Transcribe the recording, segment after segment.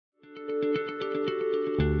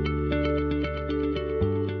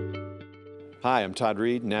Hi, I'm Todd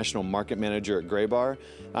Reed, National Market Manager at Graybar.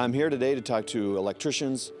 I'm here today to talk to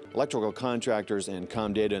electricians, electrical contractors, and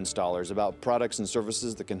comm data installers about products and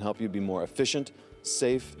services that can help you be more efficient,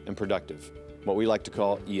 safe, and productive, what we like to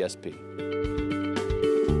call ESP.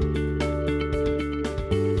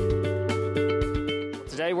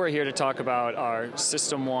 Today we're here to talk about our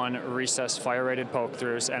SystemOne recessed fire-rated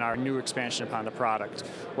poke-throughs and our new expansion upon the product.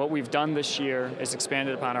 What we've done this year is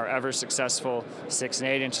expanded upon our ever-successful 6 and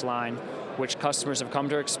 8-inch line, which customers have come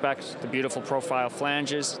to expect: the beautiful profile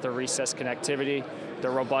flanges, the recessed connectivity, the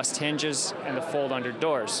robust hinges, and the fold-under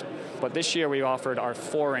doors. But this year we offered our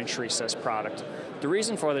 4-inch recessed product. The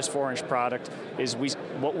reason for this 4-inch product is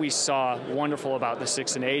what we saw wonderful about the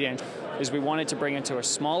 6 and 8-inch is we wanted to bring it to a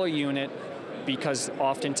smaller unit, because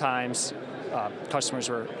oftentimes customers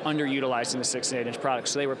were underutilizing the 6 and 8-inch product.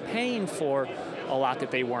 So they were paying for a lot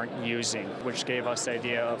that they weren't using, which gave us the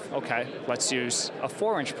idea of, okay, let's use a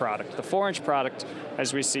 4-inch product. The 4-inch product,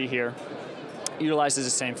 as we see here, utilizes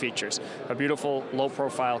the same features. A beautiful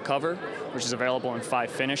low-profile cover, which is available in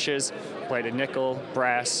 5 finishes: plated nickel,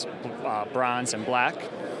 brass, bronze, and black.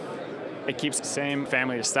 It keeps the same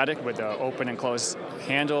family aesthetic with the open and closed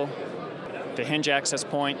handle, the hinge access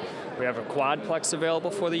point. We have a quadplex available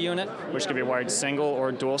for the unit, which can be wired single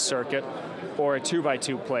or dual circuit, or a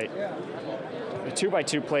 2x2 plate. The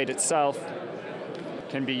 2x2 plate itself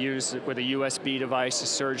can be used with a USB device, a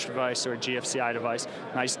surge device, or a GFCI device.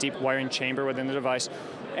 Nice deep wiring chamber within the device.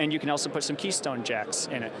 And you can also put some keystone jacks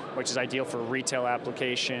in it, which is ideal for retail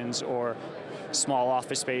applications or small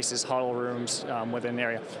office spaces, huddle rooms within the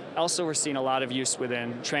area. Also, we're seeing a lot of use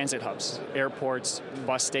within transit hubs, airports,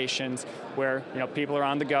 bus stations, where people are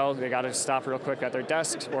on the go. They got to stop real quick at their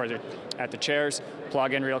desks or at the chairs,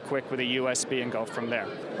 plug in real quick with a USB, and go from there.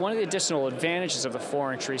 One of the additional advantages of the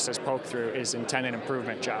 4-inch recessed poke-through is in tenant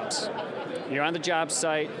improvement jobs. You're on the job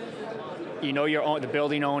site, the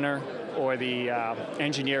building owner or the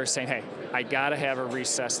engineer is saying, hey, I gotta have a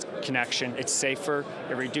recessed connection. It's safer,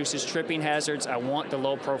 it reduces tripping hazards. I want the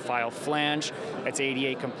low profile flange. It's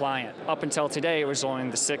ADA compliant. Up until today, it was only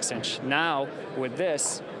the 6-inch. Now, with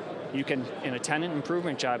this, you can, in a tenant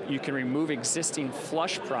improvement job, you can remove existing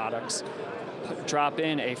flush products, drop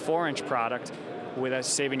in a 4-inch product, without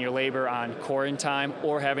saving your labor on coring time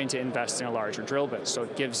or having to invest in a larger drill bit. So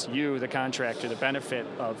it gives you, the contractor, the benefit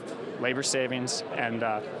of labor savings and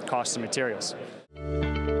cost of materials.